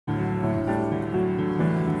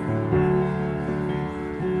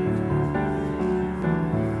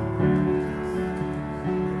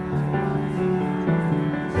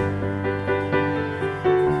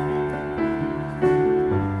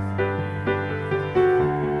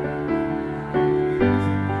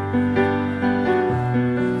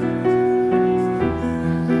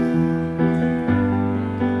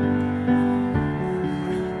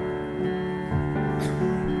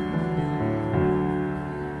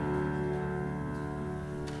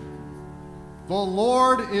The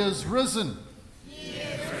Lord is risen. He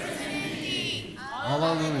is risen indeed.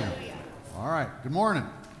 Hallelujah. All right, good morning.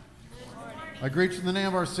 I greet you in the name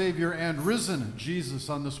of our Savior and risen Jesus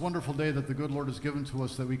on this wonderful day that the good Lord has given to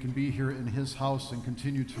us, that we can be here in His house and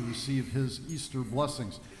continue to receive His Easter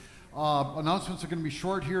blessings. Announcements are going to be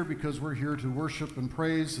short here because we're here to worship and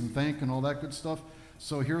praise and thank and all that good stuff.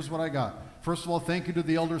 So here's what I got. First of all, thank you to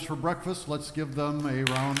the elders for breakfast. Let's give them a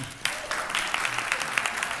round.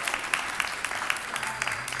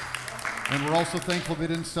 And we're also thankful they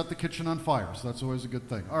didn't set the kitchen on fire, so that's always a good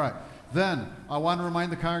thing. All right. Then, I want to remind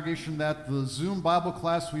the congregation that the Zoom Bible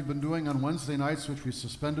class we've been doing on Wednesday nights, which we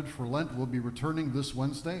suspended for Lent, will be returning this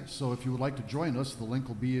Wednesday. So if you would like to join us, the link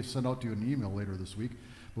will be sent out to you in an email later this week.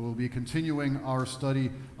 But we'll be continuing our study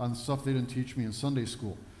on stuff they didn't teach me in Sunday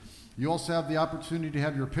school. You also have the opportunity to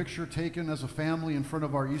have your picture taken as a family in front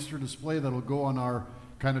of our Easter display that will go on our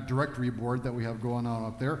kind of directory board that we have going on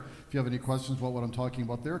up there. If you have any questions about what I'm talking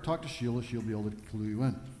about there, talk to Sheila. She'll be able to clue you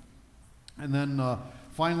in. And then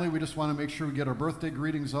finally, we just want to make sure we get our birthday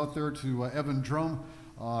greetings out there to Evan Drum,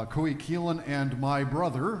 Coey Keelan, and my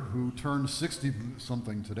brother, who turned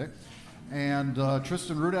 60-something today. And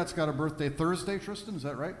Tristan Rudat's got a birthday Thursday. Tristan, is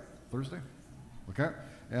that right? Thursday? Okay.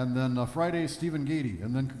 And then Friday, Stephen Gady.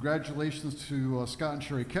 And then congratulations to Scott and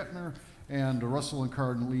Sherry Kettner and Russell and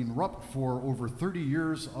Carleen Rupp for over 30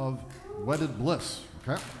 years of wedded bliss.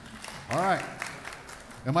 Okay? All right.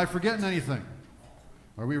 Am I forgetting anything?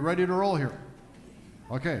 Are we ready to roll here?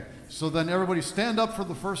 Okay. So then everybody stand up for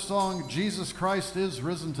the first song, Jesus Christ is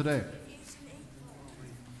Risen Today.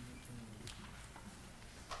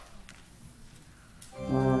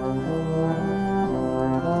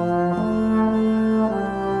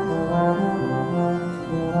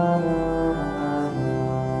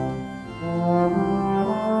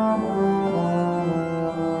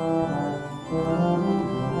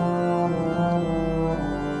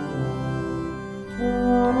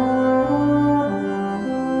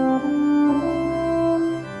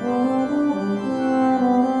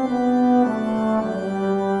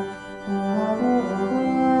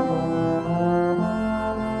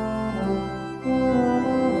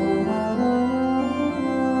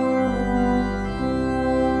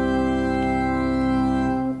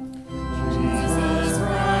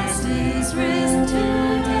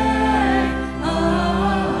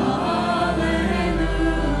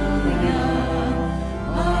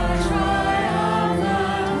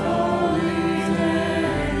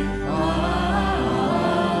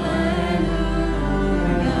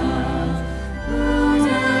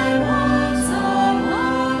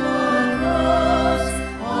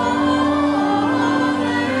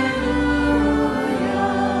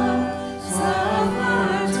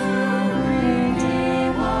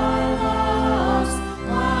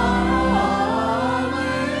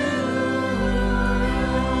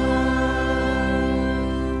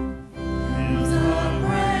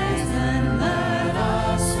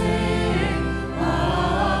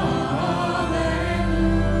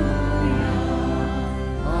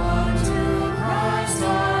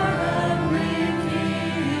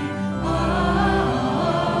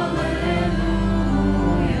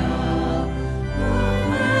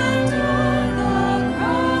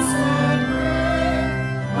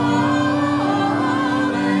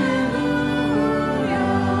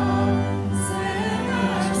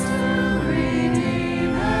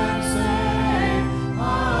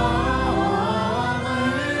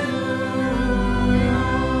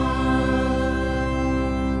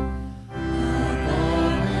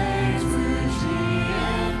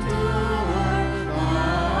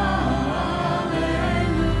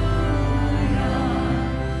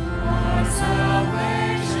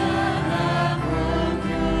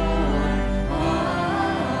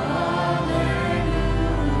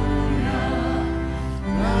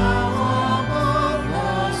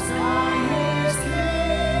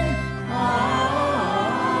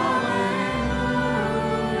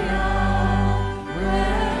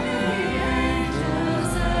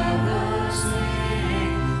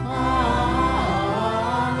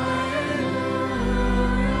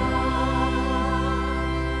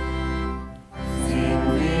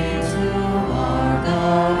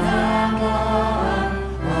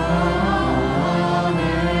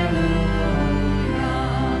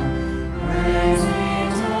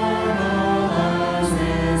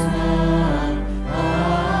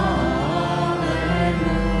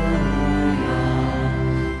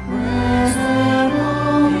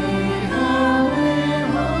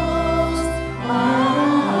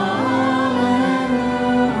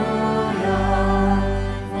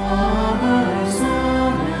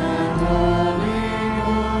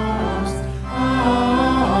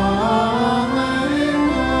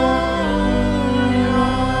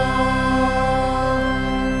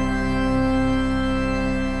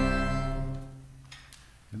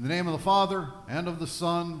 Father, and of the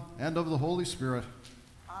Son, and of the Holy Spirit.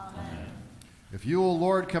 Amen. If you, O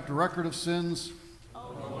Lord, kept a record of sins,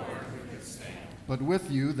 O Lord, who could stand? But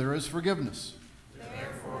with you there is forgiveness.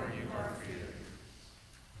 Therefore you are feared.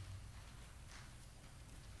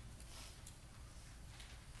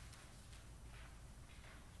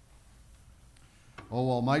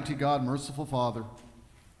 O Almighty God, merciful Father,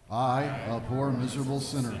 I, a poor miserable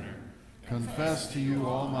sinner, confess to you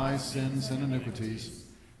all my sins and iniquities,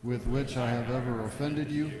 with which I have ever offended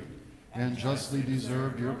you, and justly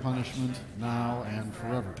deserved your punishment now and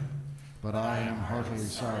forever. But I am heartily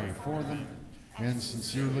sorry for them, and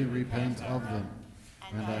sincerely repent of them.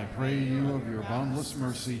 And I pray you of your boundless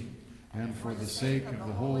mercy, and for the sake of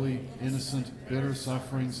the holy, innocent, bitter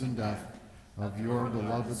sufferings and death of your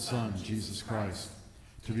beloved Son, Jesus Christ,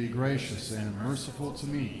 to be gracious and merciful to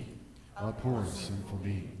me, a poor sinful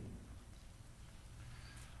being.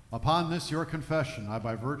 Upon this your confession, I,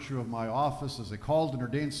 by virtue of my office as a called and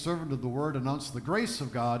ordained servant of the word, announce the grace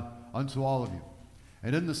of God unto all of you.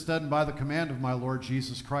 And in the stead and by the command of my Lord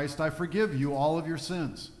Jesus Christ, I forgive you all of your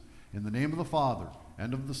sins. In the name of the Father,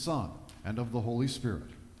 and of the Son, and of the Holy Spirit.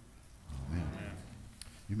 Amen.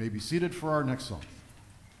 You may be seated for our next song.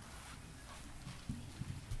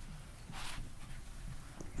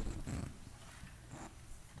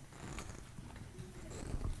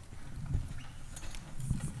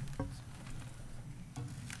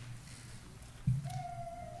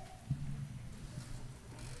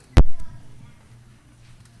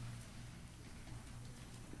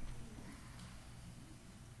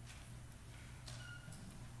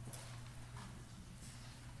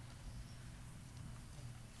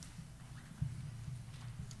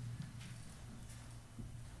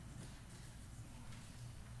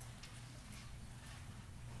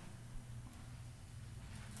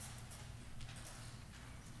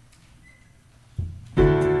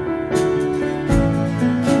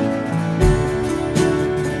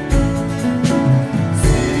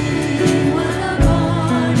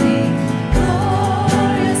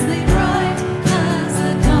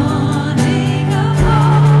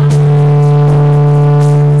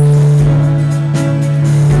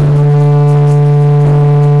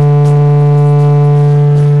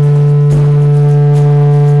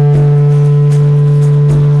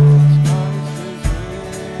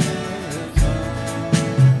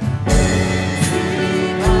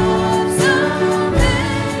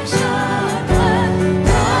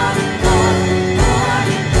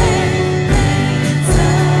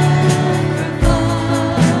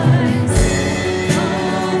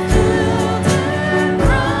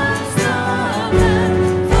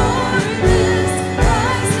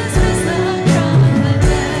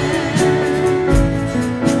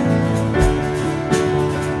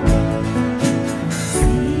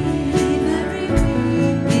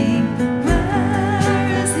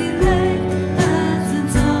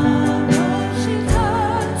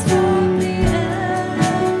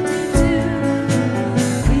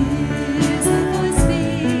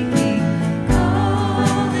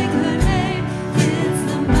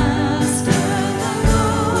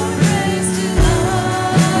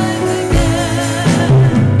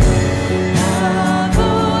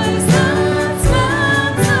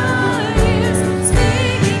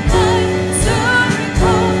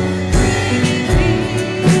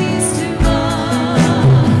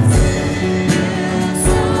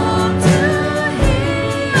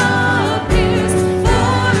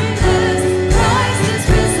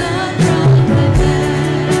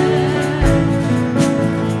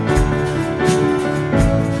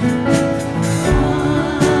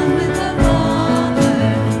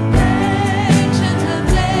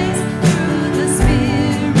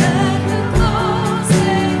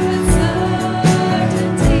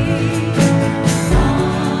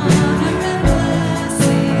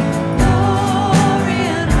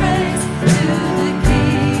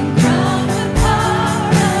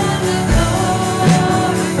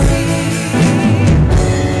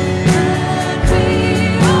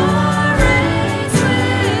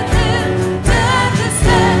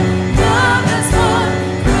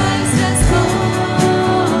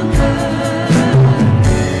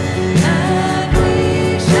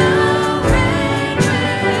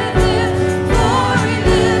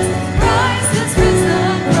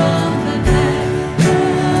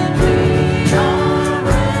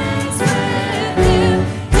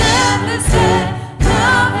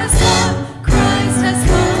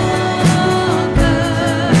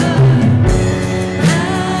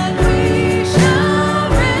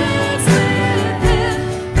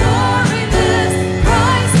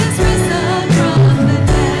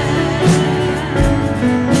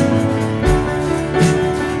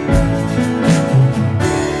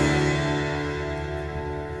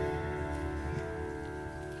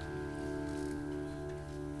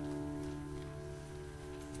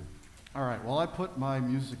 All right, while I put my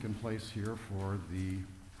music in place here for the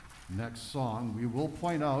next song, we will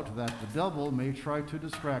point out that the devil may try to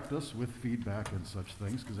distract us with feedback and such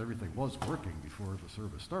things, because everything was working before the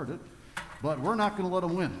service started. But we're not going to let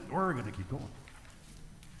him win. We're going to keep going.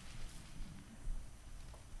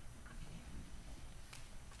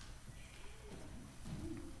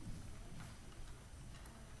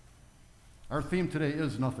 Our theme today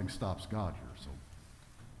is Nothing Stops God here,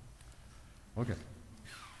 so. Okay.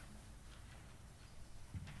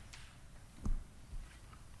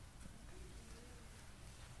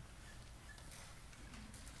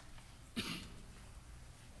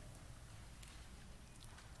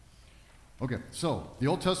 Okay, so the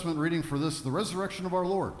Old Testament reading for this, the resurrection of our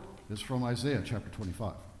Lord, is from Isaiah chapter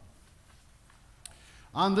 25.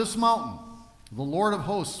 On this mountain, the Lord of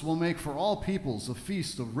hosts will make for all peoples a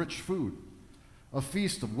feast of rich food, a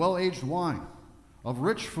feast of well-aged wine, of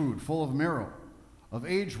rich food full of marrow, of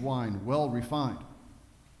aged wine well refined.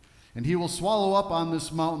 And he will swallow up on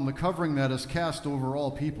this mountain the covering that is cast over all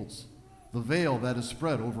peoples, the veil that is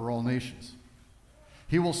spread over all nations.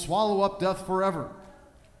 He will swallow up death forever,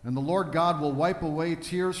 and the Lord God will wipe away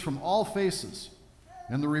tears from all faces,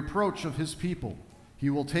 and the reproach of his people he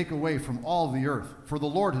will take away from all the earth, for the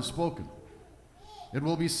Lord has spoken. It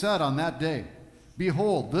will be said on that day,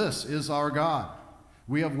 behold, this is our God.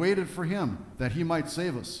 We have waited for him that he might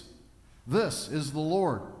save us. This is the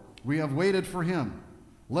Lord. We have waited for him.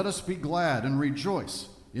 Let us be glad and rejoice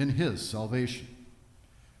in his salvation.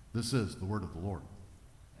 This is the word of the Lord.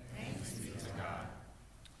 Thanks be to God.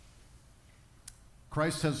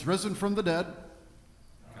 Christ has risen from the dead.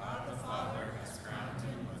 God the Father has crowned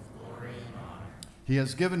him with glory and honor. He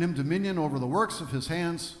has given him dominion over the works of his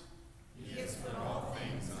hands. He has put all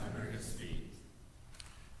things under his feet.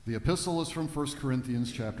 The epistle is from 1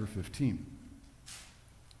 Corinthians chapter 15.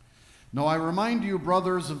 Now I remind you,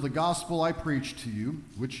 brothers, of the gospel I preached to you,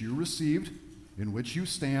 which you received, in which you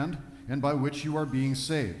stand, and by which you are being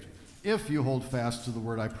saved, if you hold fast to the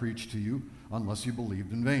word I preached to you, unless you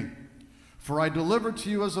believed in vain. For I delivered to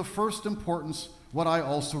you as of first importance what I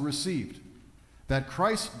also received, that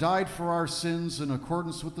Christ died for our sins in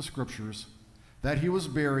accordance with the Scriptures, that he was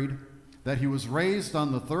buried, that he was raised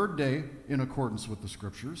on the third day in accordance with the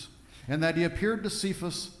Scriptures, and that he appeared to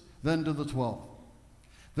Cephas, then to the 12.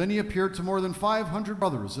 Then he appeared to more than 500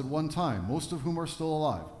 brothers at one time, most of whom are still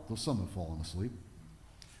alive, though some have fallen asleep.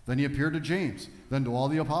 Then he appeared to James, then to all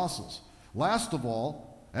the apostles. Last of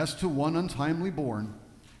all, as to one untimely born,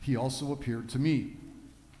 he also appeared to me.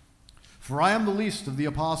 For I am the least of the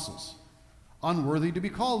apostles, unworthy to be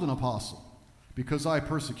called an apostle, because I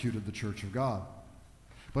persecuted the church of God.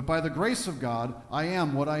 But by the grace of God, I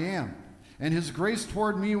am what I am, and his grace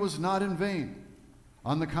toward me was not in vain.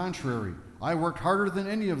 On the contrary, I worked harder than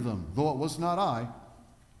any of them, though it was not I,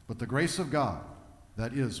 but the grace of God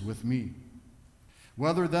that is with me.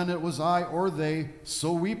 Whether then it was I or they,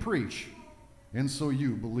 so we preach, and so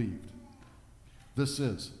you believed. This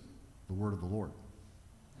is the word of the Lord.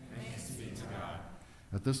 Thanks be to God.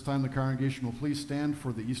 At this time, the congregation will please stand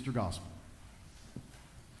for the Easter Gospel.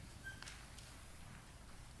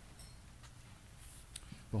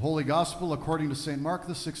 The Holy Gospel according to St. Mark,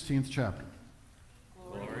 the 16th chapter.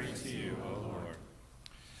 Glory to you, O Lord.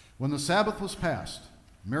 When the Sabbath was past,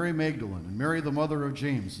 Mary Magdalene and Mary the mother of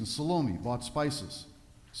James and Salome bought spices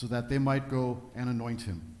so that they might go and anoint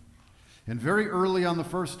him. And very early on the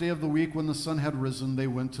first day of the week, when the sun had risen, they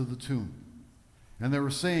went to the tomb. And they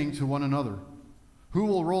were saying to one another, who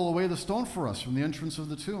will roll away the stone for us from the entrance of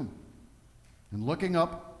the tomb? And looking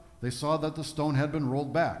up, they saw that the stone had been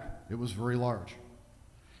rolled back. It was very large.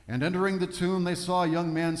 And entering the tomb, they saw a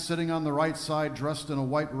young man sitting on the right side, dressed in a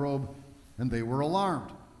white robe, and they were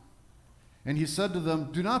alarmed. And he said to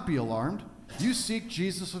them, do not be alarmed. You seek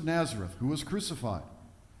Jesus of Nazareth, who was crucified.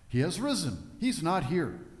 He has risen. He's not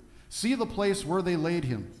here. See the place where they laid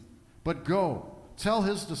him. But go, tell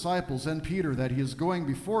his disciples and Peter that he is going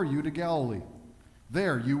before you to Galilee.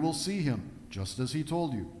 There you will see him, just as he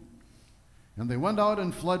told you. And they went out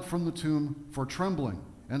and fled from the tomb, for trembling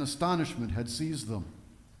and astonishment had seized them.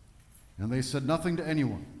 And they said nothing to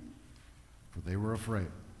anyone, for they were afraid.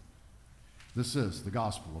 This is the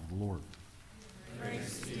gospel of the Lord.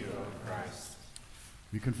 Praise to you, O Christ.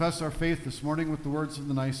 We confess our faith this morning with the words of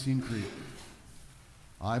the Nicene Creed.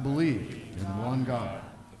 I believe in one God,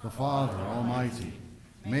 the Father Almighty,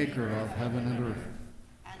 maker of heaven and earth,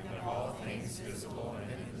 And of all things visible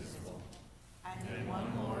and invisible. And in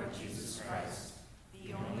one Lord Jesus Christ,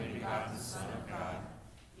 the only begotten Son of God,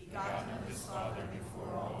 begotten of his Father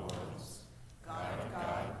before all worlds, God of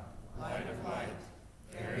God, light of light,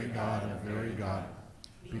 very God of very God,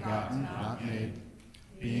 begotten, not made,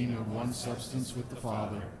 being of one substance with the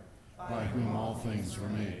Father, by whom all things were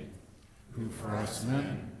made, who for us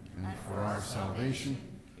men and for our salvation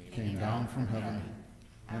came down from heaven,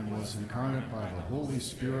 and was incarnate by the Holy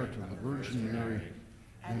Spirit of the Virgin Mary,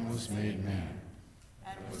 and was made man,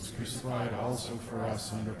 and was crucified also for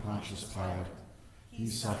us under Pontius Pilate. He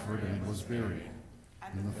suffered and was buried.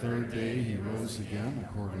 And the third day he rose again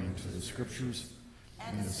according to the Scriptures,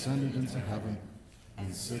 and ascended into heaven,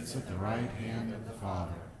 and sits at the right hand of the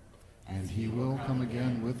Father. And he will come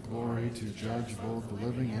again with glory to judge both the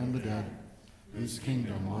living and the dead, whose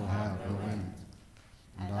kingdom will have no end.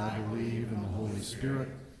 And I believe in the Holy Spirit,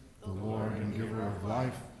 the Lord and giver of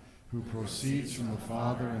life, who proceeds from the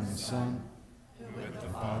Father and the Son, who with the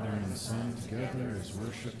Father and the Son together is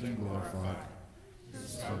worshipped and glorified, who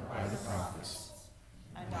spoke by the prophets.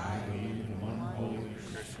 And I believe in one holy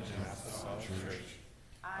Christian Apostolic Church.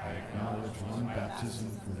 I acknowledge one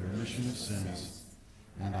baptism for the remission of sins,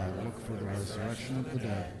 and I look for the resurrection of the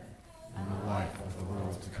dead and the life of the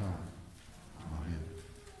world to come. Amen.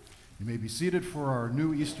 You may be seated for our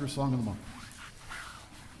new Easter Song of the Month.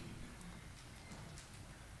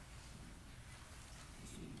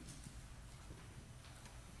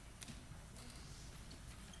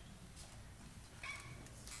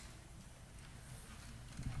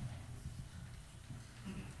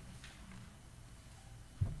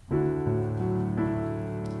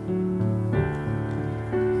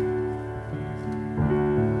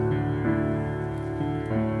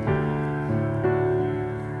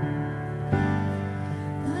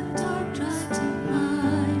 The dark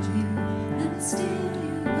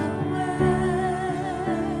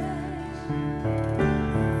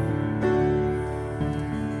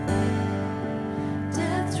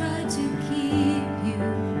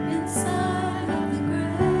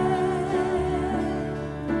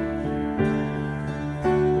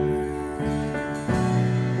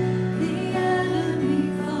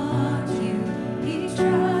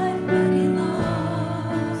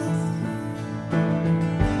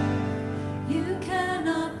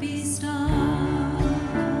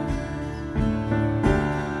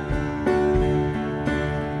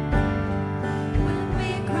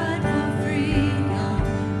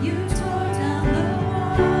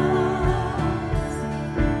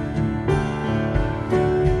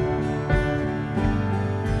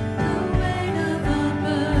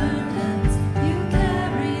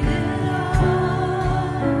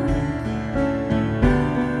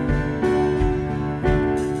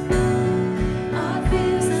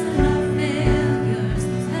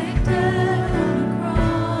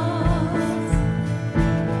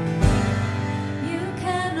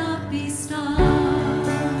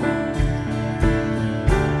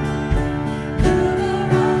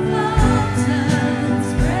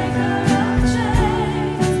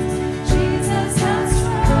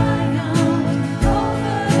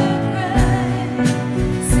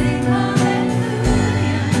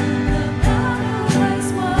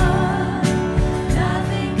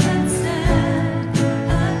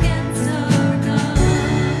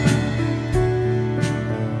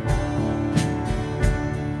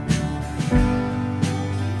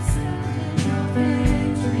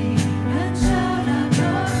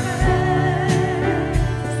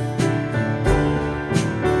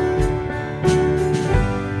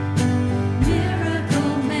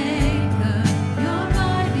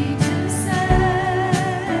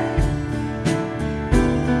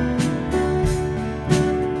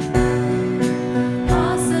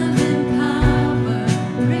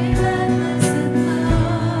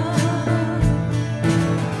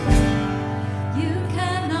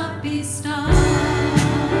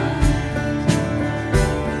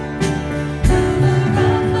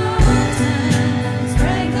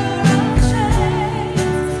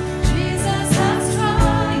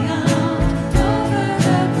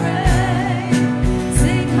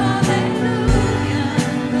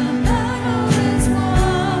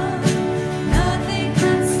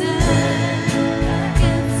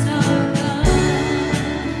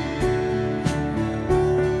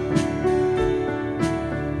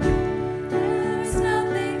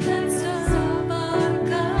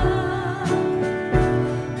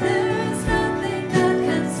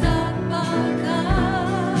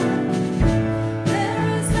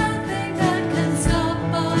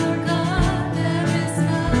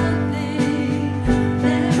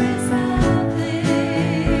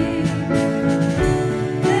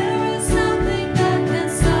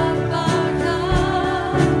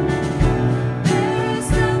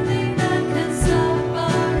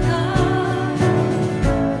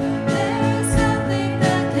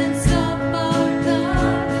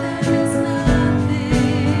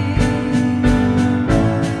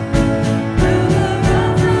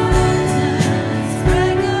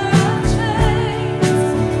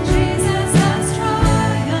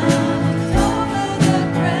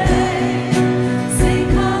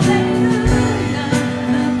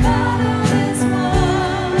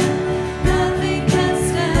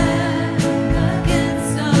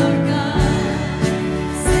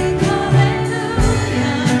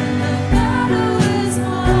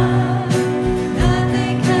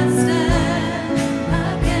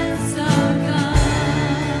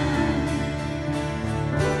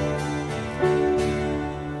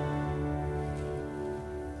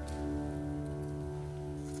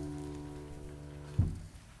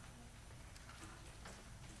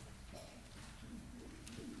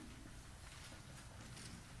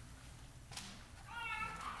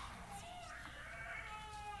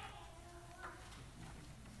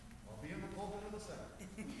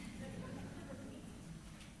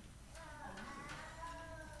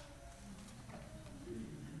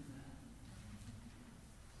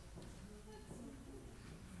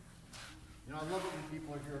You know, I love it when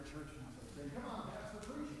people are here at church and say, come on,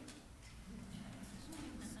 Pastor, preach.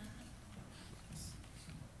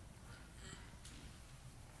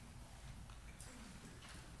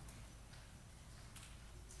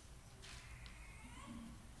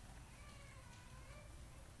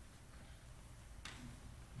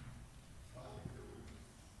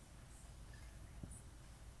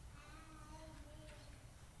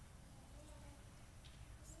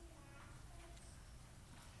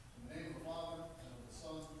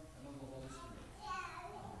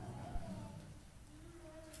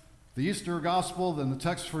 The Easter Gospel, then the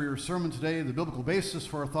text for your sermon today, the biblical basis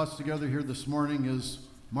for our thoughts together here this morning is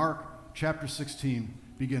Mark chapter 16,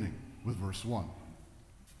 beginning with verse 1.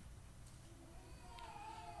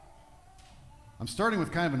 I'm starting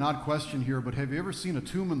with kind of an odd question here, but have you ever seen a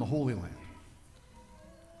tomb in the Holy Land?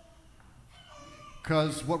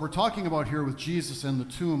 Because what we're talking about here with Jesus and the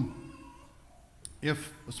tomb,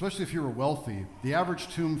 especially if you were wealthy, the average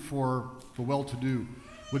tomb for the well-to-do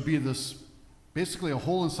would be this, basically a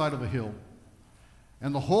hole inside of a hill,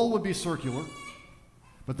 and the hole would be circular,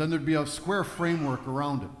 but then there'd be a square framework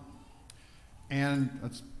around it. And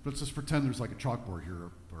let's just pretend there's like a chalkboard here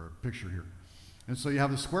or a picture here. And so you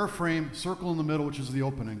have the square frame, circle in the middle, which is the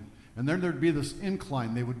opening, and then there'd be this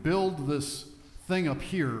incline. They would build this thing up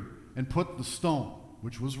here and put the stone,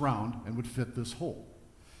 which was round and would fit this hole.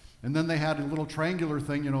 And then they had a little triangular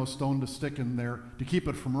thing, a stone to stick in there to keep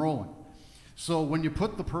it from rolling. So when you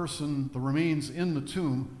put the remains in the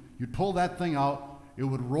tomb, you'd pull that thing out, it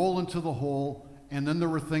would roll into the hole, and then there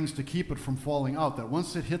were things to keep it from falling out, that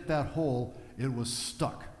once it hit that hole, it was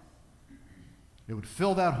stuck. It would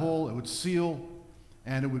fill that hole, it would seal,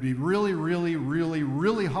 and it would be really, really, really,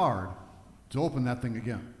 really hard to open that thing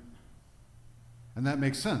again. And that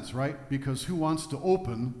makes sense, right? Because who wants to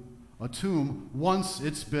open a tomb once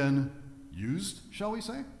it's been used, shall we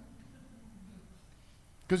say?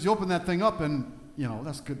 Because you open that thing up and,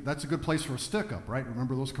 that's good. That's a good place for a stick-up, right?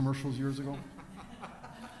 Remember those commercials years ago?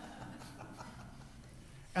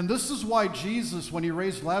 And this is why Jesus, when he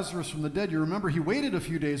raised Lazarus from the dead, you remember he waited a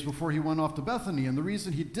few days before he went off to Bethany. And the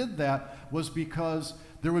reason he did that was because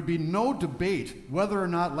there would be no debate whether or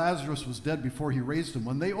not Lazarus was dead before he raised him.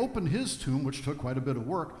 When they opened his tomb, which took quite a bit of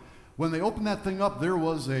work, when they opened that thing up, there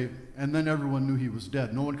was and then everyone knew he was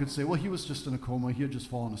dead. No one could say, well, he was just in a coma, he had just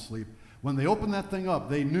fallen asleep. When they opened that thing up,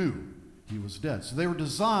 they knew he was dead. So they were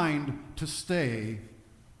designed to stay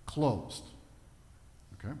closed.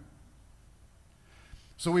 Okay?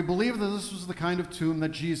 So we believe that this was the kind of tomb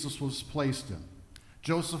that Jesus was placed in.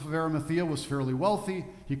 Joseph of Arimathea was fairly wealthy.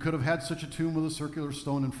 He could have had such a tomb with a circular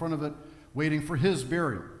stone in front of it, waiting for his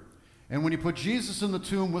burial. And when he put Jesus in the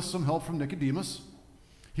tomb with some help from Nicodemus,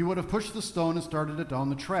 he would have pushed the stone and started it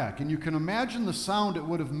down the track. And you can imagine the sound it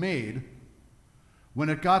would have made when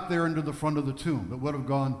it got there into the front of the tomb. It would have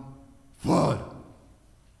gone, thud.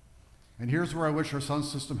 And here's where I wish our sound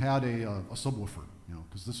system had a subwoofer,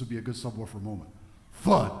 because this would be a good subwoofer moment.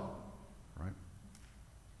 Thud, right?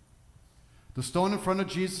 The stone in front of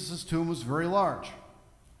Jesus' tomb was very large,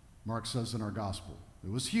 Mark says in our gospel. It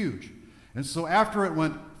was huge. And so after it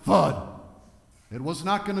went thud, it was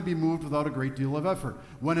not going to be moved without a great deal of effort.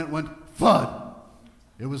 When it went thud,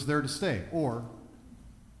 it was there to stay, or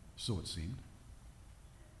so it seemed.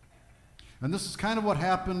 And this is kind of what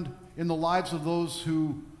happened in the lives of those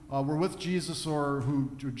who were with Jesus or who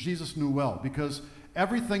Jesus knew well, because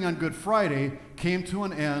everything on Good Friday came to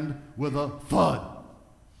an end with a thud.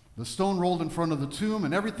 The stone rolled in front of the tomb,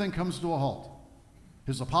 and everything comes to a halt.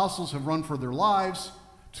 His apostles have run for their lives.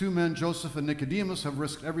 Two men, Joseph and Nicodemus, have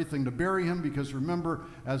risked everything to bury him, because remember,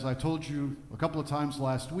 as I told you a couple of times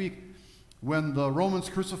last week, when the Romans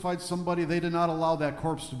crucified somebody, they did not allow that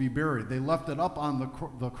corpse to be buried. They left it up on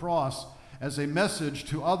the cross as a message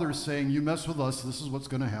to others saying, you mess with us, this is what's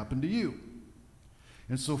going to happen to you.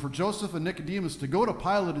 And so for Joseph and Nicodemus to go to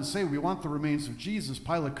Pilate and say, we want the remains of Jesus,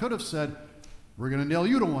 Pilate could have said, we're going to nail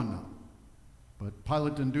you to one now. But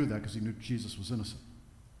Pilate didn't do that because he knew Jesus was innocent.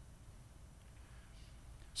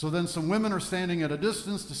 So then some women are standing at a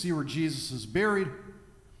distance to see where Jesus is buried.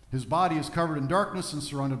 His body is covered in darkness and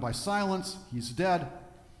surrounded by silence. He's dead.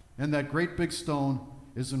 And that great big stone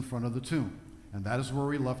is in front of the tomb. And that is where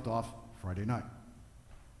we left off Friday night.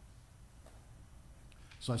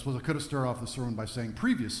 So I suppose I could have started off the sermon by saying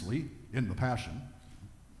previously in the Passion.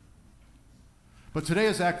 But today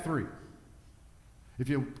is Act 3. If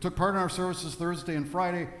you took part in our services Thursday and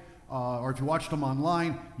Friday, or if you watched them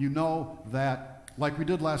online, you know that like we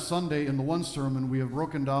did last Sunday in the one sermon, we have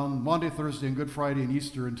broken down Monday, Thursday, and Good Friday and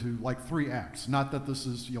Easter into like 3 acts. Not that this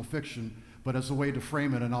is fiction, but as a way to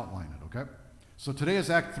frame it and outline it, okay? So today is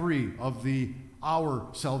Act 3 of the Our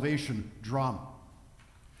Salvation drama.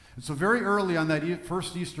 And so very early on that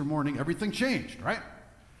first Easter morning, everything changed, right?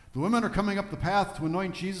 The women are coming up the path to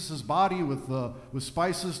anoint Jesus' body with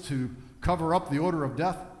spices to cover up the odor of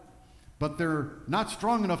death, but they're not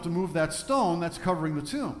strong enough to move that stone that's covering the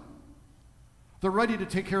tomb. They're ready to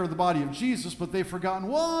take care of the body of Jesus, but they've forgotten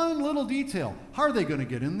one little detail. How are they going to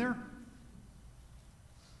get in there?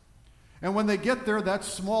 And when they get there, that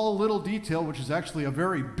small little detail, which is actually a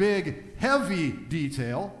very big, heavy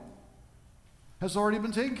detail, has already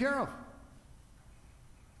been taken care of.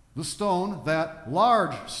 The stone, that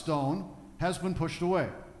large stone, has been pushed away.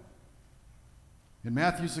 In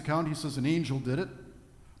Matthew's account, he says an angel did it.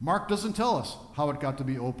 Mark doesn't tell us how it got to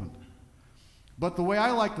be opened. But the way I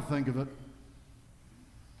like to think of it,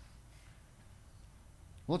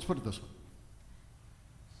 let's put it this way.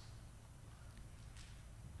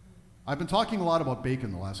 I've been talking a lot about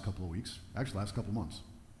bacon the last couple of weeks, actually last couple of months.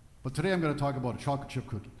 But today I'm going to talk about a chocolate chip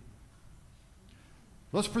cookie.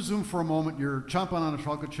 Let's presume for a moment you're chomping on a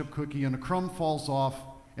chocolate chip cookie and a crumb falls off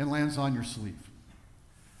and lands on your sleeve.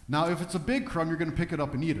 Now, if it's a big crumb, you're going to pick it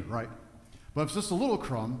up and eat it, right? But if it's just a little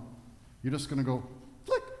crumb, you're just going to go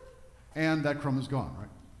flick, and that crumb is gone, right?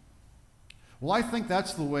 Well, I think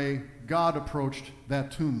that's the way God approached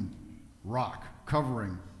that tomb rock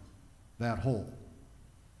covering that hole.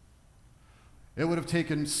 It would have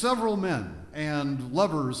taken several men and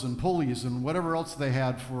levers and pulleys and whatever else they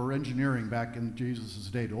had for engineering back in Jesus'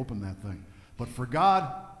 day to open that thing. But for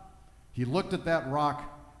God, he looked at that rock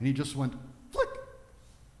and he just went flick,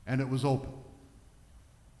 and it was open.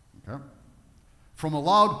 Okay? From a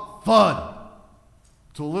loud thud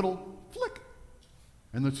to a little flick,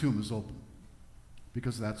 and the tomb is open.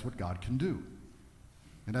 Because that's what God can do.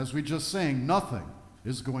 And as we just sang, nothing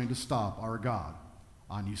is going to stop our God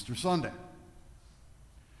on Easter Sunday.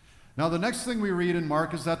 Now, the next thing we read in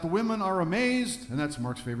Mark is that the women are amazed, and that's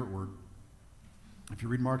Mark's favorite word. If you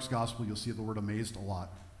read Mark's gospel, you'll see the word amazed a lot.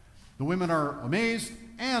 The women are amazed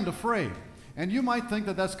and afraid. And you might think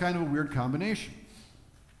that that's kind of a weird combination.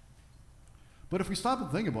 But if we stop and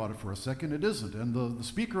think about it for a second, it isn't. And the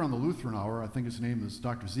speaker on the Lutheran Hour, I think his name is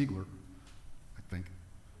Dr. Ziegler, I think.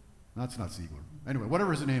 No, it's not Ziegler. Anyway,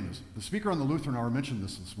 whatever his name is. The speaker on the Lutheran Hour mentioned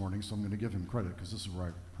this morning, so I'm going to give him credit because this is where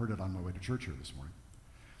I heard it on my way to church here this morning.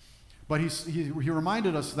 But he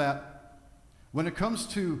reminded us that when it comes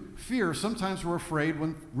to fear, sometimes we're afraid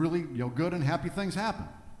when really good and happy things happen.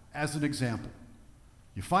 As an example,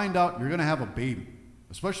 you find out you're going to have a baby,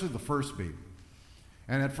 especially the first baby.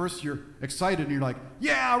 And at first you're excited and you're like,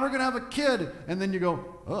 yeah, we're going to have a kid. And then you go,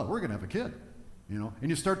 oh, we're going to have a kid. And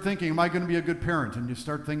you start thinking, am I going to be a good parent? And you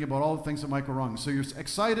start thinking about all the things that might go wrong. So you're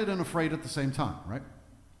excited and afraid at the same time, right?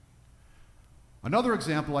 Another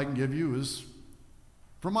example I can give you is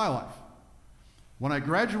from my life. When I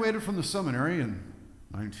graduated from the seminary in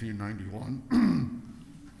 1991,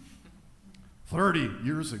 30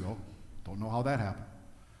 years ago, don't know how that happened,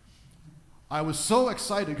 I was so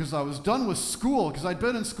excited because I was done with school, because I'd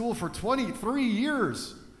been in school for 23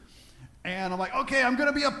 years. And I'm like, okay, I'm going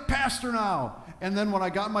to be a pastor now. And then when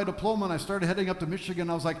I got my diploma and I started heading up to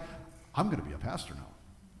Michigan, I was like, I'm going to be a pastor now.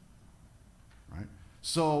 Right?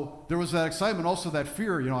 So there was that excitement, also that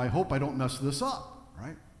fear, I hope I don't mess this up,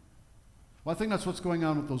 right? Well, I think that's what's going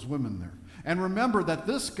on with those women there. And remember that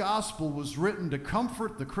this gospel was written to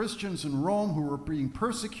comfort the Christians in Rome who were being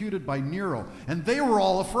persecuted by Nero, and they were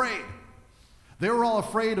all afraid. They were all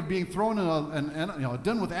afraid of being thrown in a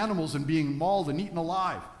den with animals and being mauled and eaten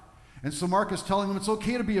alive. And so Mark is telling them it's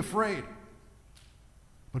okay to be afraid.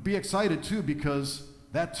 But be excited too, because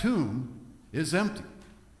that tomb is empty.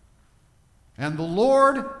 And the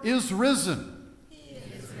Lord is risen. He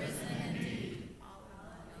is risen indeed.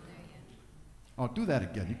 Oh, do that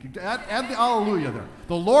again. You can add the hallelujah there.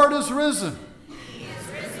 The Lord is risen. He is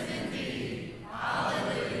risen indeed.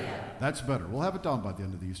 Hallelujah. That's better. We'll have it down by the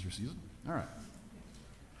end of the Easter season. All right.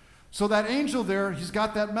 So that angel there, he's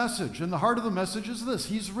got that message. And the heart of the message is this.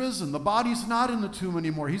 He's risen. The body's not in the tomb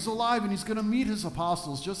anymore. He's alive, and he's going to meet his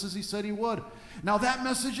apostles just as he said he would. Now that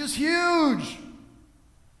message is huge.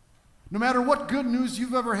 No matter what good news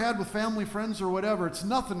you've ever had with family, friends, or whatever, it's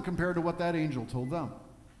nothing compared to what that angel told them.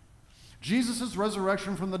 Jesus'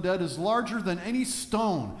 resurrection from the dead is larger than any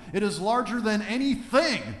stone. It is larger than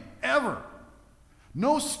anything ever.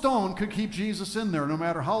 No stone could keep Jesus in there, no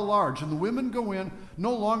matter how large. And the women go in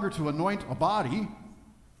no longer to anoint a body,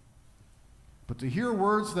 but to hear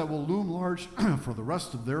words that will loom large for the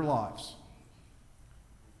rest of their lives.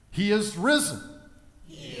 He is risen.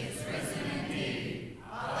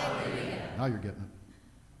 now you're getting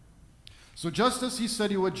it. So just as he said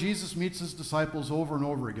he would, Jesus meets his disciples over and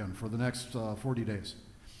over again for the next 40 days.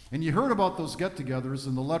 And you heard about those get-togethers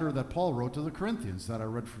in the letter that Paul wrote to the Corinthians that I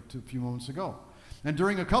read a few moments ago. And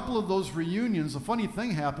during a couple of those reunions, a funny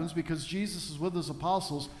thing happens because Jesus is with his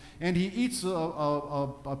apostles and he eats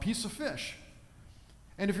a piece of fish.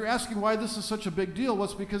 And if you're asking why this is such a big deal, well,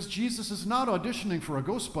 it's because Jesus is not auditioning for a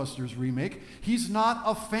Ghostbusters remake. He's not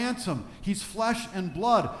a phantom. He's flesh and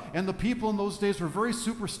blood. And the people in those days were very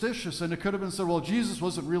superstitious, and it could have been said, well, Jesus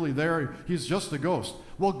wasn't really there. He's just a ghost.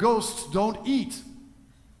 Well, ghosts don't eat,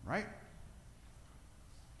 right?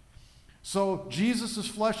 So Jesus is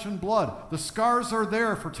flesh and blood. The scars are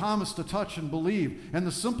there for Thomas to touch and believe. And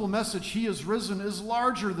the simple message, he is risen, is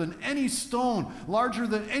larger than any stone, larger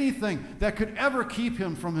than anything that could ever keep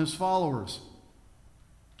him from his followers.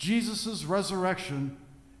 Jesus' resurrection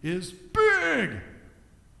is big.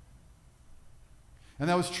 And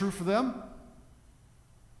that was true for them,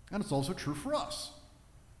 and it's also true for us.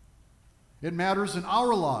 It matters in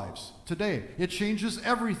our lives today. It changes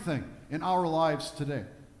everything in our lives today.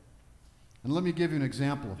 And let me give you an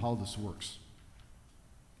example of how this works.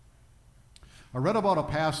 I read about a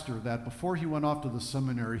pastor that before he went off to the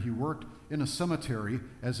seminary, he worked in a cemetery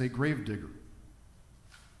as a grave digger.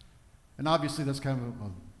 And obviously that's kind of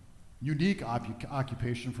a unique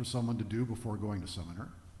occupation for someone to do before going to seminary.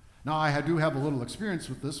 Now I do have a little experience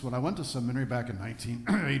with this. When I went to seminary back in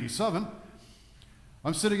 1987,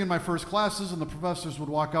 I'm sitting in my first classes and the professors would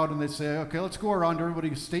walk out and they'd say, okay, let's go around,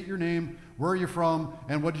 everybody state your name, where are you from,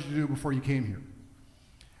 and what did you do before you came here?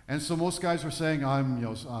 And so most guys were saying,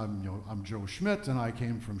 I'm Joe Schmidt, and I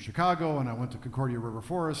came from Chicago, and I went to Concordia River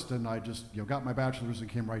Forest, and I just got my bachelor's and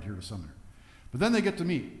came right here to seminary. But then they get to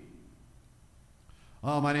meet.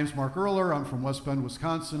 My name's Mark Erler, I'm from West Bend,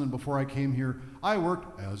 Wisconsin, and before I came here, I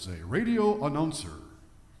worked as a radio announcer.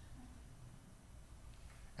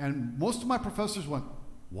 And most of my professors went,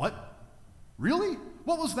 what? Really?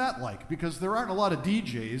 What was that like? Because there aren't a lot of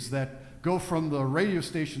DJs that go from the radio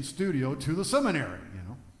station studio to the seminary,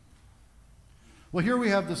 Well, here we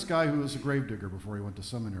have this guy who was a grave digger before he went to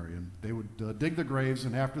seminary, and they would dig the graves,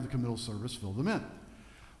 and after the committal service, fill them in.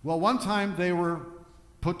 Well, one time they were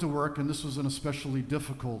put to work, and this was an especially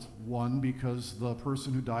difficult one because the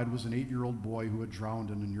person who died was an 8-year-old boy who had drowned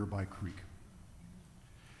in a nearby creek.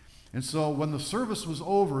 And so when the service was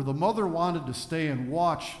over, the mother wanted to stay and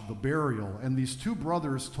watch the burial, and these two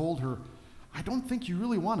brothers told her, I don't think you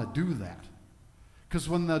really want to do that. Because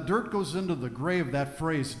when the dirt goes into the grave, that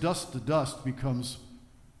phrase, dust to dust, becomes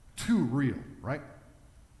too real, right?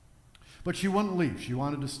 But she wouldn't leave. She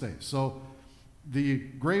wanted to stay. So the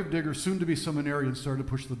grave digger, soon-to-be seminarian, started to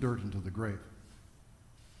push the dirt into the grave.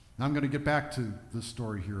 Now I'm going to get back to this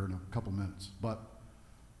story here in a couple minutes, but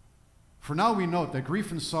for now, we note that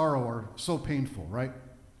grief and sorrow are so painful, right?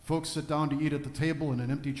 Folks sit down to eat at the table and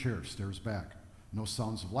an empty chair stares back. No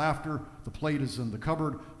sounds of laughter. The plate is in the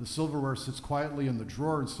cupboard. The silverware sits quietly in the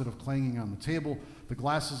drawer instead of clanging on the table. The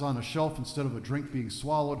glass is on a shelf instead of a drink being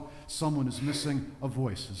swallowed. Someone is missing. A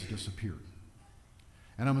voice has disappeared.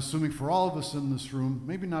 And I'm assuming for all of us in this room,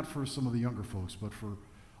 maybe not for some of the younger folks, but for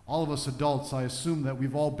all of us adults, I assume that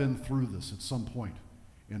we've all been through this at some point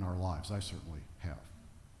in our lives. I certainly have.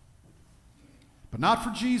 But not for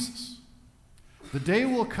Jesus. The day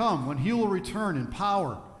will come when he will return in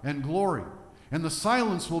power and glory, and the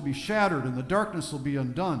silence will be shattered and the darkness will be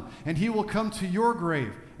undone, and he will come to your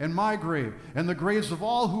grave and my grave and the graves of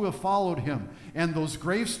all who have followed him, and those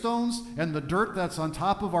gravestones and the dirt that's on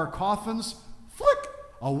top of our coffins, flick,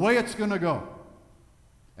 away it's going to go.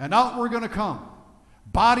 And out we're going to come.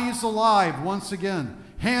 Bodies alive once again,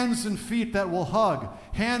 hands and feet that will hug,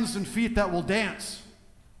 hands and feet that will dance.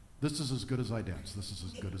 This is as good as I dance. This is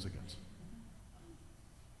as good as it gets.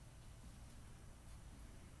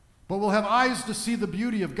 But we'll have eyes to see the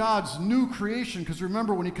beauty of God's new creation, because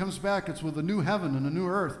remember, when he comes back, it's with a new heaven and a new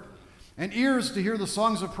earth. And ears to hear the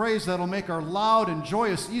songs of praise that'll make our loud and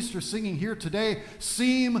joyous Easter singing here today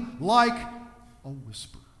seem like a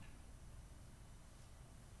whisper.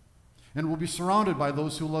 And we'll be surrounded by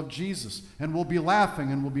those who love Jesus, and we'll be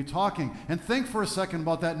laughing and we'll be talking. And think for a second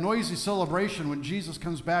about that noisy celebration when Jesus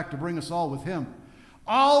comes back to bring us all with him.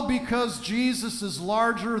 All because Jesus is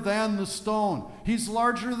larger than the stone. He's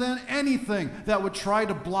larger than anything that would try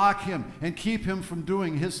to block him and keep him from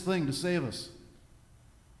doing his thing to save us.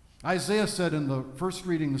 Isaiah said in the first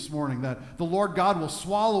reading this morning that the Lord God will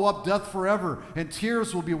swallow up death forever, and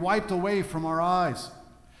tears will be wiped away from our eyes.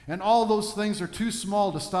 And all those things are too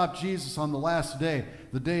small to stop Jesus on the last day,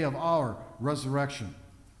 the day of our resurrection.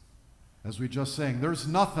 As we just sang, there's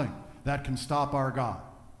nothing that can stop our God.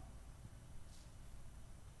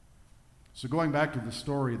 So going back to the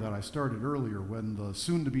story that I started earlier, when the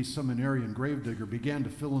soon-to-be seminarian gravedigger began to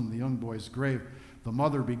fill in the young boy's grave, the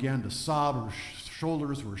mother began to sob, her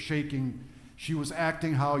shoulders were shaking. She was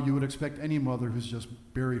acting how you would expect any mother who's just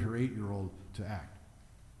buried her 8-year-old to act.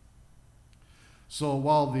 So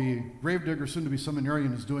while the gravedigger, soon-to-be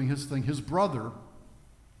seminarian, is doing his thing, his brother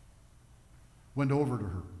went over to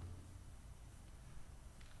her.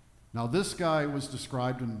 Now this guy was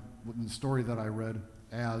described in the story that I read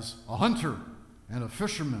as a hunter and a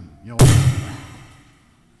fisherman. Now,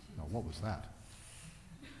 what was that?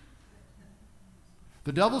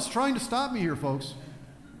 The devil's trying to stop me here, folks.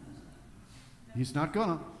 He's not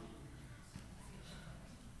gonna.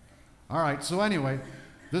 All right, so anyway,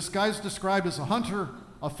 this guy's described as a hunter,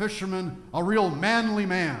 a fisherman, a real manly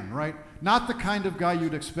man, right? Not the kind of guy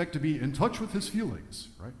you'd expect to be in touch with his feelings,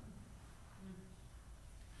 right?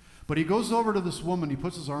 But he goes over to this woman, he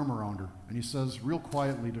puts his arm around her, and he says real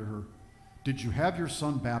quietly to her, "Did you have your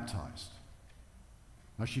son baptized?"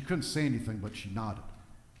 Now she couldn't say anything, but she nodded.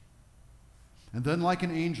 And then like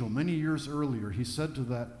an angel, many years earlier, he said to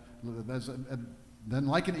that, then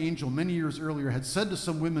like an angel many years earlier had said to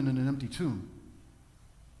some women in an empty tomb,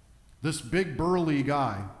 this big burly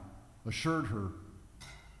guy assured her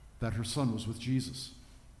that her son was with Jesus.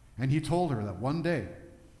 And he told her that one day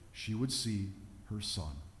she would see her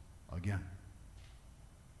son again.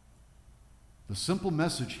 The simple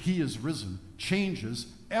message, he is risen, changes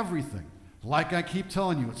everything. Like I keep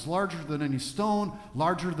telling you, it's larger than any stone,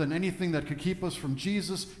 larger than anything that could keep us from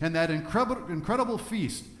Jesus, and that incredible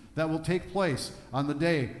feast that will take place on the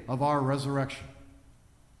day of our resurrection.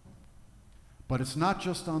 But it's not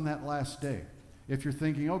just on that last day. If you're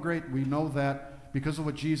thinking, oh great, we know that because of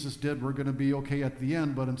what Jesus did, we're going to be okay at the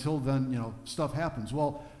end, but until then, stuff happens.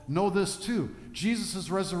 Well, know this too. Jesus'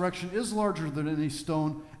 resurrection is larger than any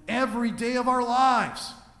stone every day of our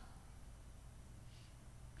lives.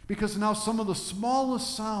 Because now some of the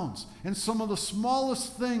smallest sounds and some of the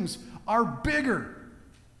smallest things are bigger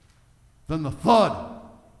than the thud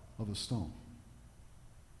of a stone.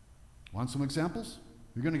 Want some examples?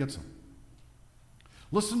 You're going to get some.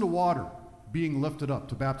 Listen to water being lifted up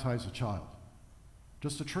to baptize a child.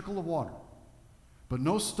 Just a trickle of water. But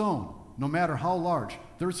no stone, no matter how large,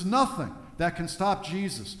 there's nothing that can stop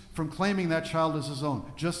Jesus from claiming that child as his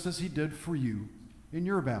own, just as he did for you in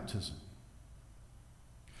your baptism.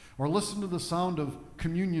 Or listen to the sound of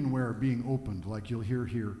communionware being opened, like you'll hear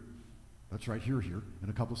here. That's right, here, in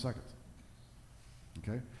a couple seconds.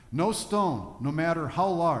 Okay? No stone, no matter how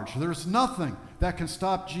large. There's nothing that can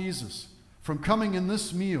stop Jesus from coming in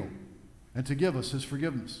this meal and to give us his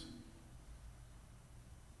forgiveness.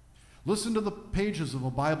 Listen to the pages of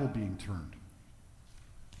a Bible being turned.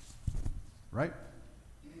 Right?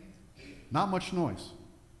 Not much noise.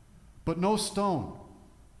 But no stone,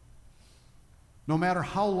 no matter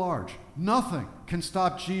how large, nothing can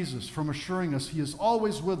stop Jesus from assuring us he is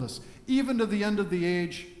always with us, even to the end of the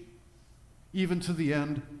age, even to the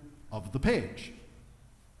end of the page.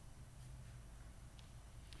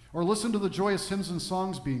 Or listen to the joyous hymns and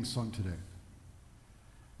songs being sung today.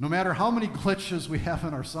 No matter how many glitches we have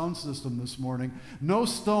in our sound system this morning, no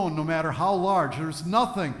stone, no matter how large, there's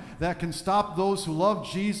nothing that can stop those who love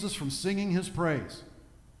Jesus from singing his praise.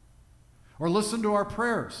 Or listen to our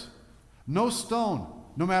prayers. No stone,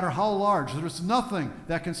 no matter how large, there's nothing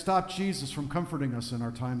that can stop Jesus from comforting us in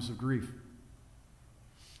our times of grief.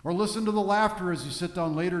 Or listen to the laughter as you sit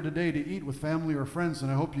down later today to eat with family or friends, and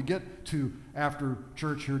I hope you get to, after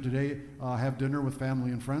church here today, have dinner with family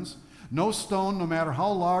and friends. No stone, no matter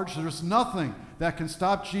how large, there's nothing that can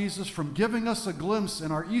stop Jesus from giving us a glimpse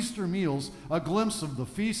in our Easter meals, a glimpse of the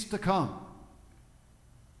feast to come.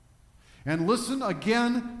 And listen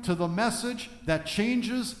again to the message that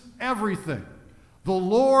changes everything. The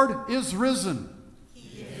Lord is risen.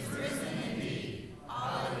 He is risen indeed.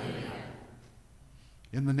 Hallelujah.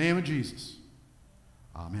 In the name of Jesus.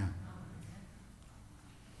 Amen.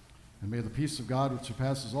 And may the peace of God, which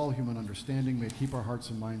surpasses all human understanding, may keep our hearts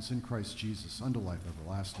and minds in Christ Jesus unto life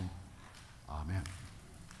everlasting. Amen.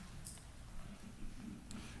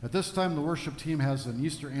 At this time, the worship team has an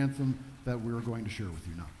Easter anthem that we're going to share with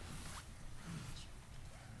you now.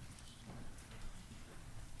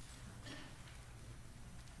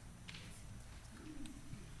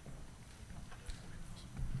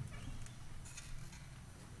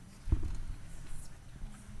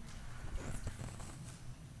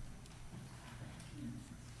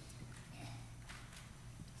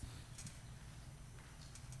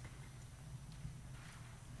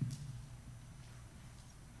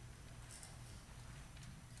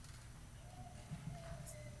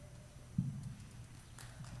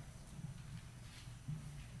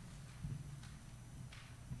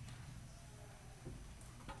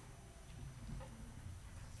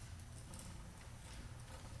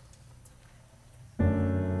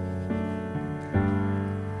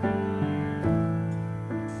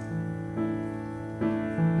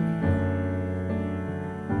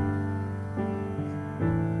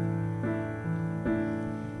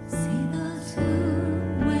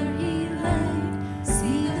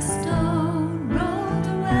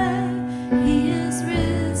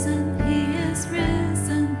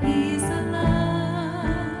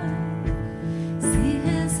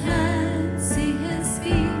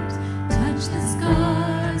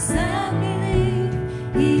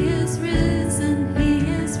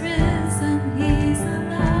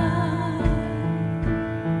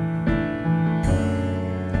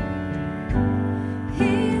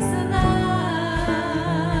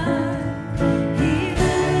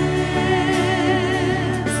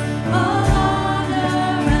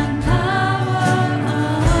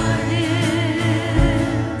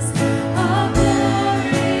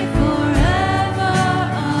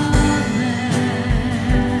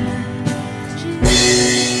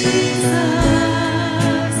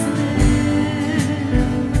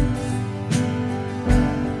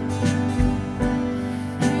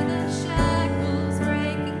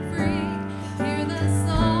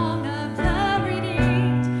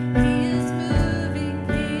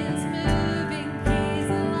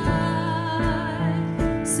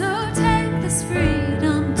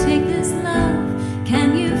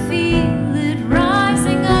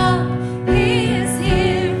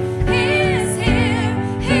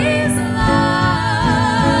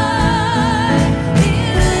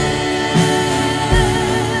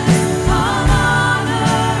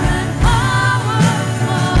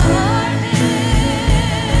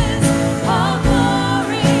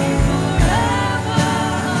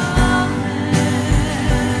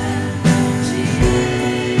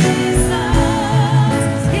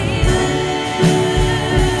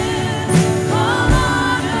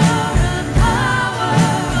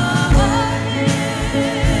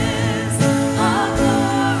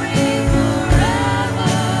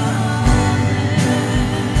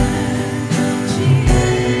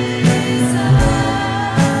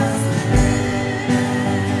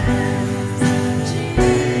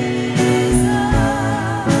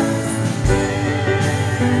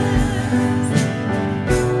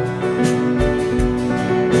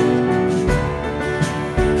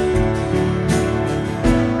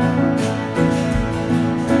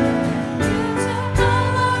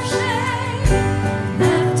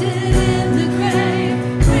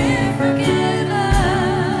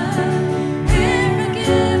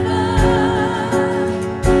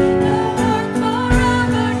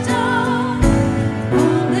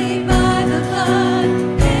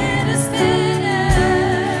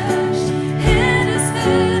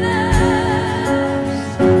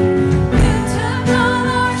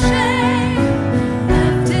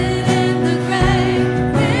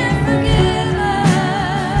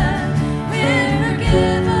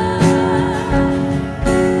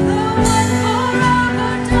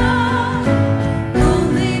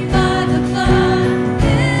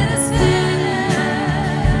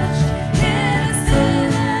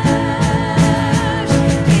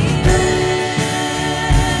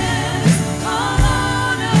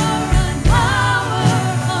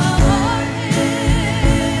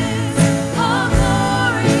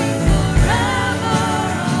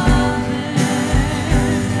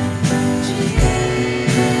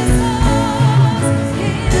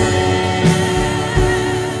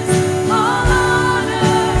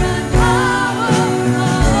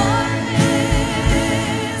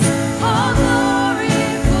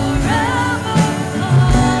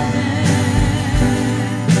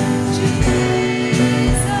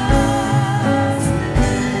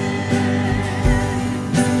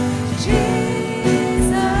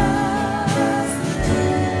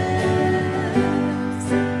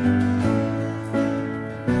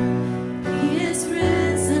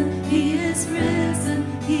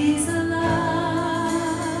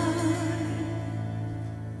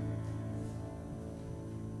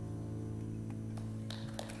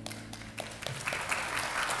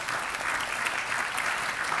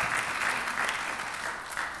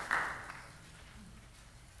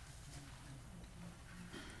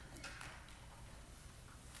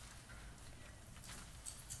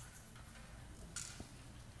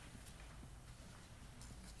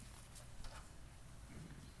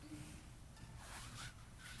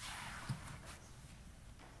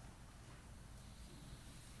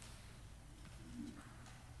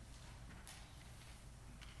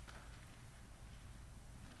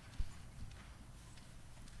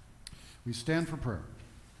 We stand for prayer.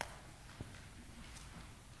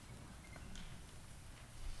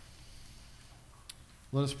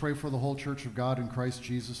 Let us pray for the whole church of God in Christ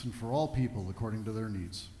Jesus and for all people according to their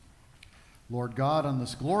needs. Lord God, on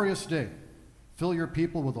this glorious day, fill your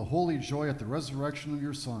people with a holy joy at the resurrection of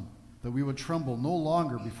your Son, that we would tremble no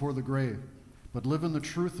longer before the grave, but live in the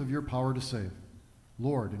truth of your power to save.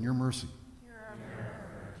 Lord, in your mercy.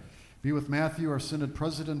 Be with Matthew, our synod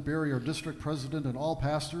president, Barry, our district president, and all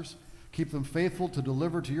pastors. Keep them faithful to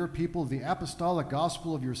deliver to your people the apostolic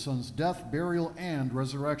gospel of your Son's death, burial, and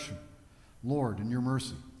resurrection. Lord, in your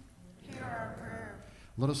mercy. Hear our prayer.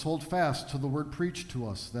 Let us hold fast to the word preached to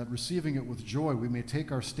us, that receiving it with joy we may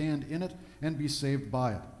take our stand in it and be saved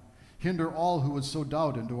by it. Hinder all who would sow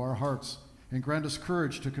doubt into our hearts, and grant us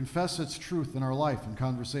courage to confess its truth in our life and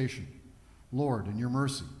conversation. Lord, in your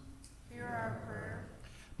mercy. Hear our prayer.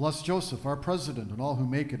 Bless Joseph, our president, and all who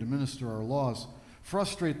make it administer our laws.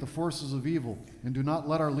 Frustrate the forces of evil, and do not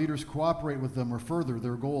let our leaders cooperate with them or further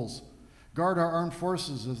their goals. Guard our armed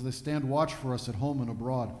forces as they stand watch for us at home and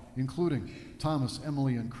abroad, including Thomas,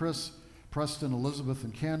 Emily, and Chris, Preston, Elizabeth,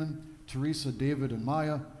 and Cannon, Teresa, David, and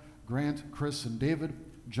Maya, Grant, Chris, and David,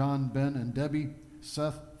 John, Ben, and Debbie,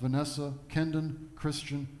 Seth, Vanessa, Kendon,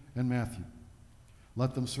 Christian, and Matthew.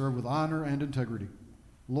 Let them serve with honor and integrity.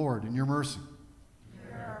 Lord, in your mercy.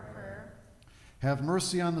 Hear our prayer. Have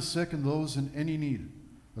mercy on the sick and those in any need.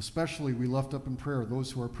 Especially we lift up in prayer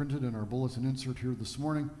those who are printed in our bulletin insert here this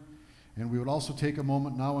morning. And we would also take a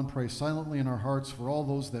moment now and pray silently in our hearts for all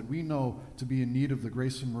those that we know to be in need of the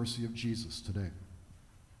grace and mercy of Jesus today.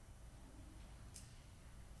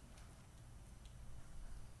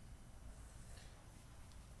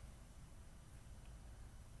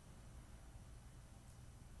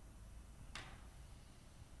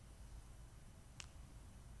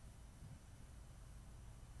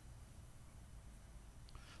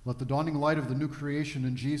 Let the dawning light of the new creation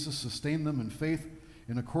in Jesus sustain them in faith.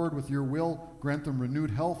 In accord with your will, grant them renewed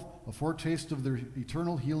health, a foretaste of their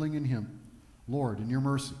eternal healing in him. Lord, in your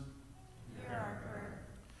mercy. Hear our prayer.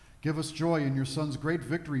 Give us joy in your Son's great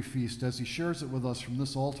victory feast as he shares it with us from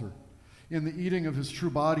this altar. In the eating of his true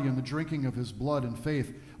body and the drinking of his blood in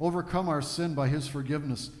faith, overcome our sin by his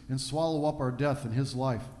forgiveness and swallow up our death in his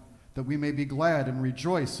life, that we may be glad and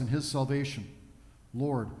rejoice in his salvation.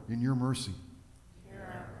 Lord, in your mercy.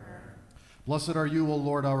 Blessed are you, O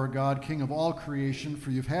Lord our God, King of all creation, for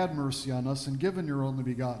you've had mercy on us and given your only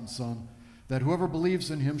begotten Son, that whoever believes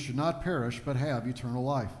in him should not perish but have eternal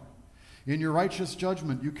life. In your righteous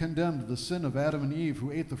judgment you condemned the sin of Adam and Eve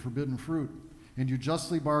who ate the forbidden fruit, and you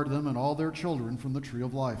justly barred them and all their children from the tree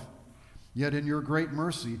of life. Yet in your great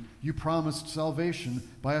mercy you promised salvation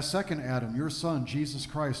by a second Adam, your Son, Jesus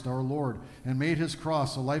Christ our Lord, and made his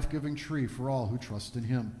cross a life-giving tree for all who trust in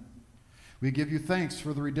him. We give you thanks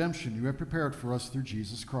for the redemption you have prepared for us through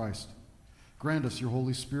Jesus Christ. Grant us your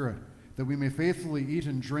Holy Spirit, that we may faithfully eat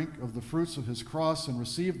and drink of the fruits of his cross and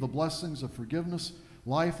receive the blessings of forgiveness,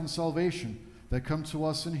 life, and salvation that come to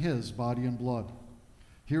us in his body and blood.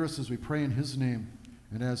 Hear us as we pray in his name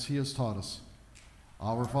and as he has taught us.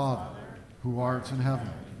 Our Father, who art in heaven,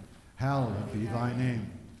 hallowed be thy name.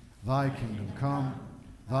 Thy kingdom come,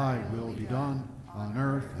 thy will be done, on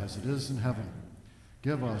earth as it is in heaven.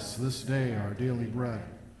 Give us this day our daily bread,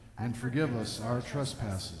 and forgive us our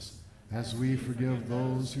trespasses, as we forgive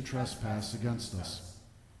those who trespass against us.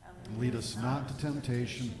 And lead us not to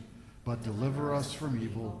temptation, but deliver us from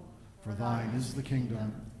evil. For thine is the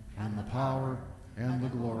kingdom, and the power, and the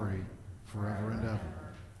glory, forever and ever.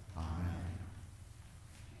 Amen.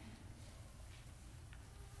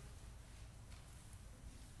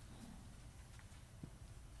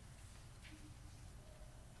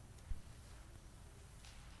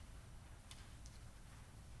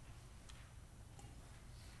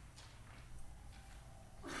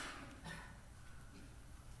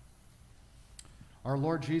 Our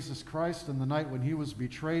Lord Jesus Christ, in the night when he was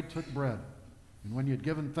betrayed, took bread. And when he had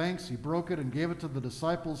given thanks, he broke it and gave it to the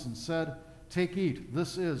disciples and said, "Take, eat,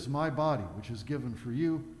 this is my body, which is given for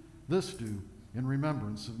you. This do in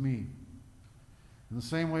remembrance of me." In the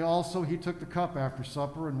same way also he took the cup after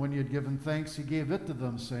supper, and when he had given thanks, he gave it to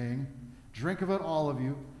them, saying, "Drink of it, all of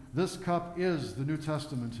you. This cup is the New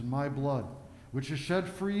Testament in my blood, which is shed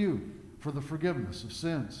for you for the forgiveness of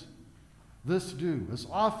sins. This do as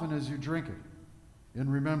often as you drink it in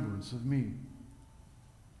remembrance of me."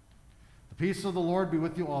 The peace of the Lord be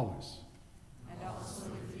with you always. And also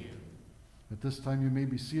with you. At this time you may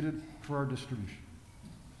be seated for our distribution.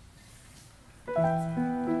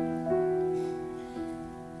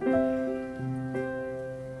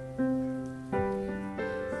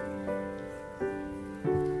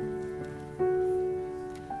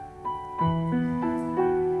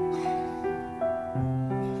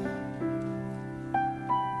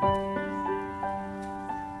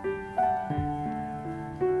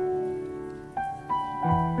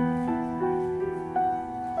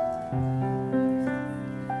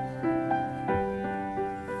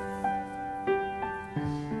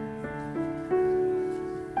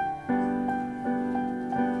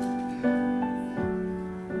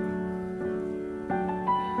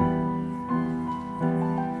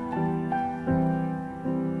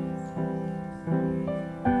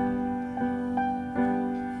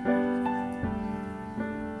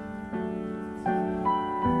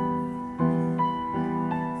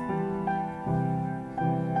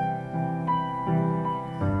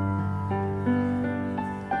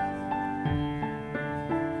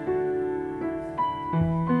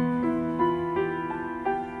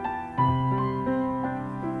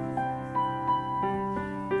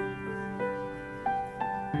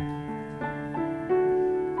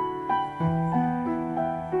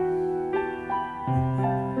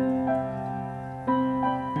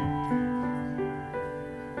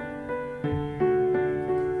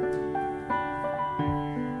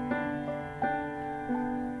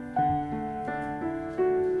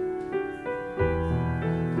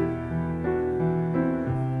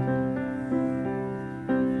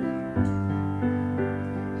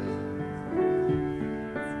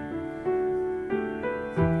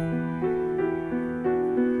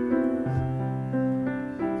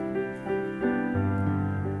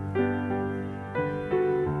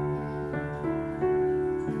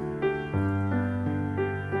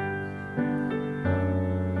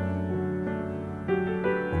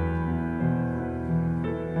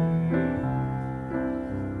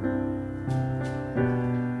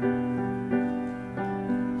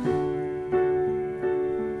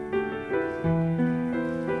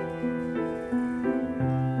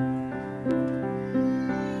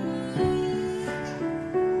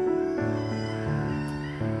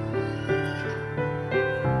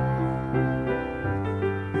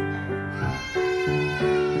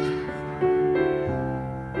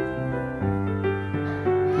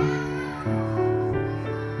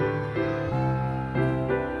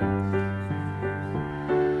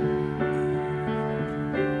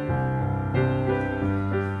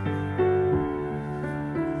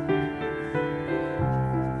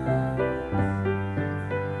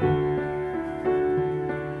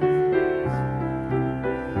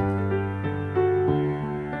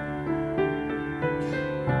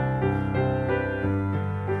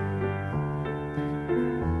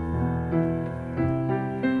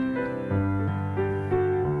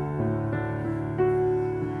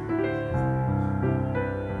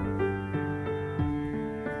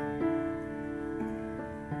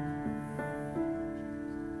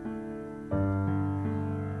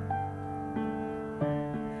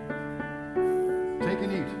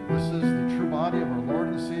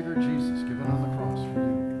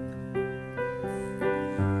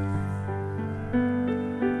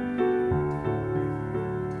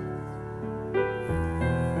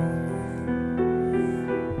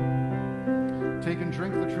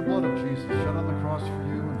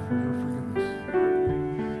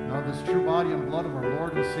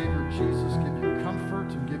 Savior Jesus give you comfort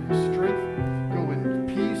and give you strength. Go in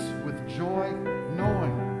peace with joy,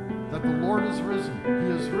 knowing that the Lord is risen. He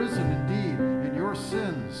is risen indeed, and your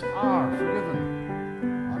sins are forgiven.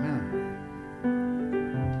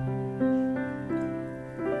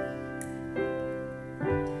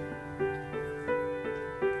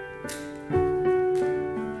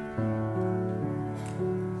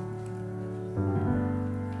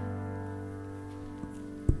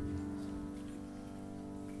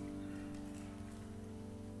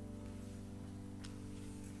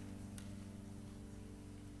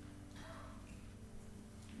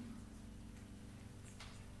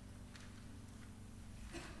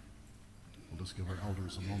 Just give our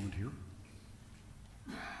elders a moment here.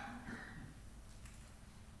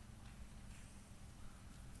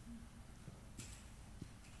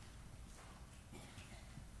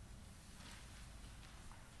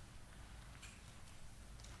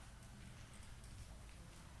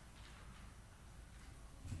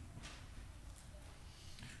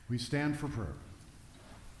 We stand for prayer.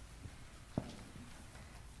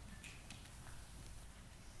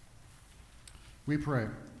 We pray.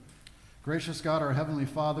 Gracious God, our Heavenly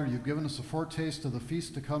Father, you've given us a foretaste of the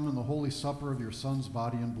feast to come in the Holy Supper of your Son's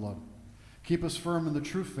body and blood. Keep us firm in the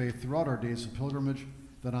true faith throughout our days of pilgrimage,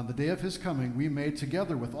 that on the day of his coming we may,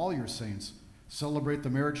 together with all your saints, celebrate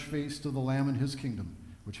the marriage feast of the Lamb in his kingdom,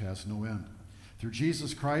 which has no end. Through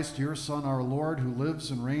Jesus Christ, your Son, our Lord, who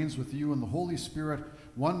lives and reigns with you in the Holy Spirit,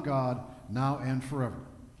 one God, now and forever.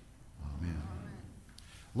 Amen.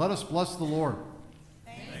 Let us bless the Lord.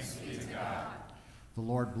 The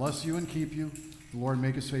Lord bless you and keep you. The Lord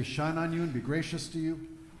make his face shine on you and be gracious to you.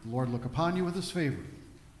 The Lord look upon you with his favor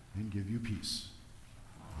and give you peace.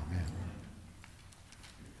 Amen.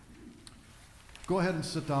 Go ahead and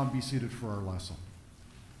sit down and be seated for our lesson.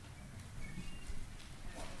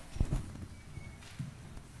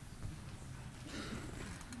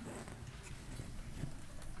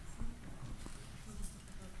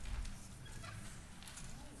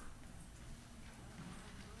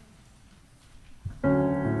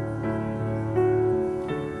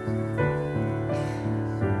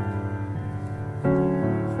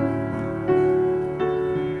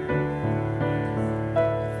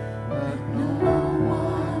 Let no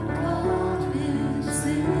one come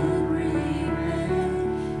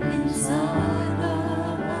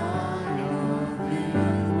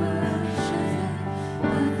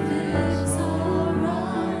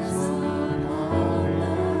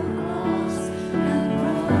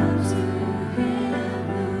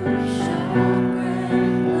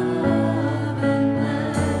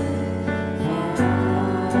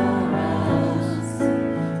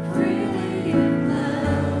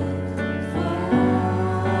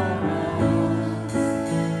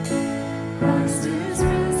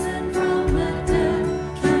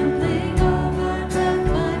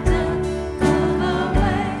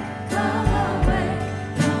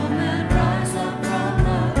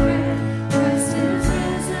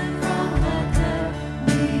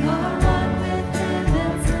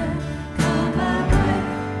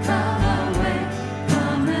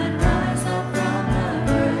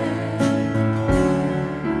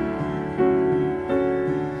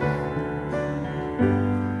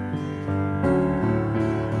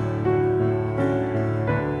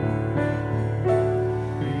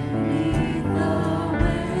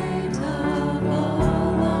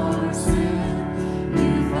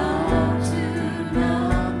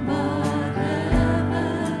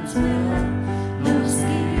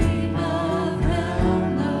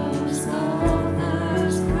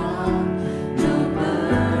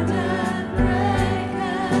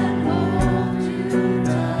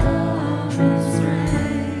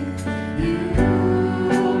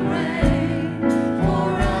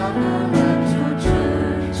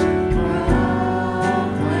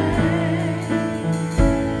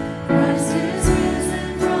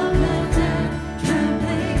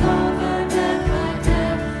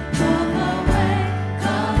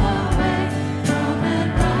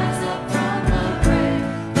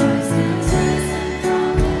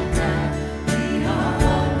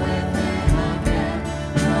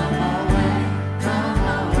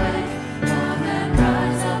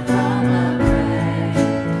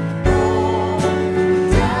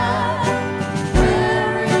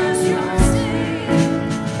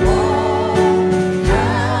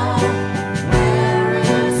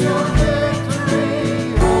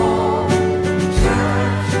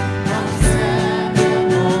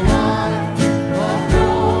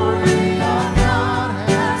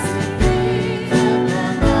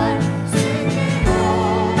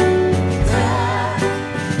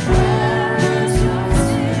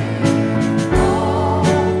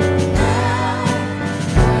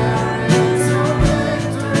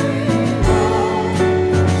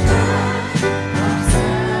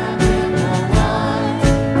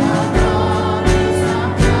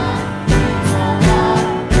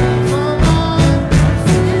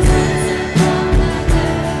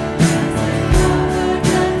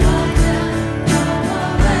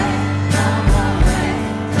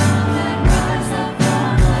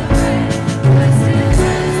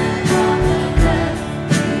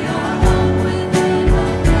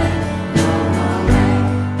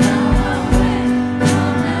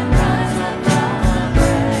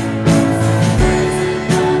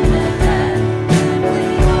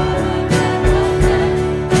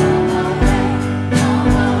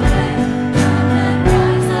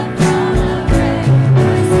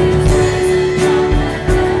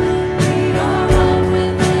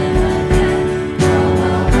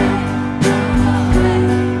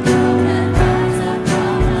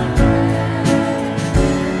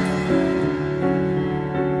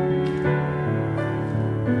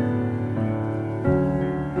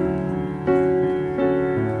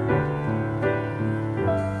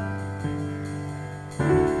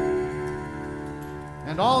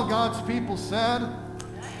And all God's people said,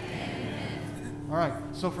 all right,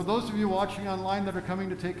 so for those of you watching online that are coming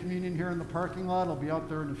to take communion here in the parking lot, I'll be out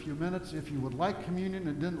there in a few minutes. If you would like communion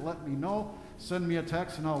and didn't let me know, send me a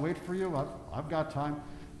text and I'll wait for you. I've got time.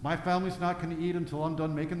 My family's not going to eat until I'm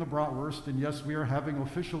done making the bratwurst, and yes, we are having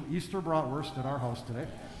official Easter bratwurst at our house today.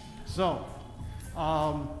 So,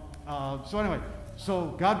 anyway,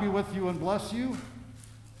 so God be with you and bless you.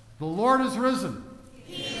 The Lord is risen.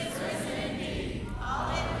 He is risen indeed.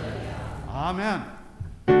 Hallelujah. Amen.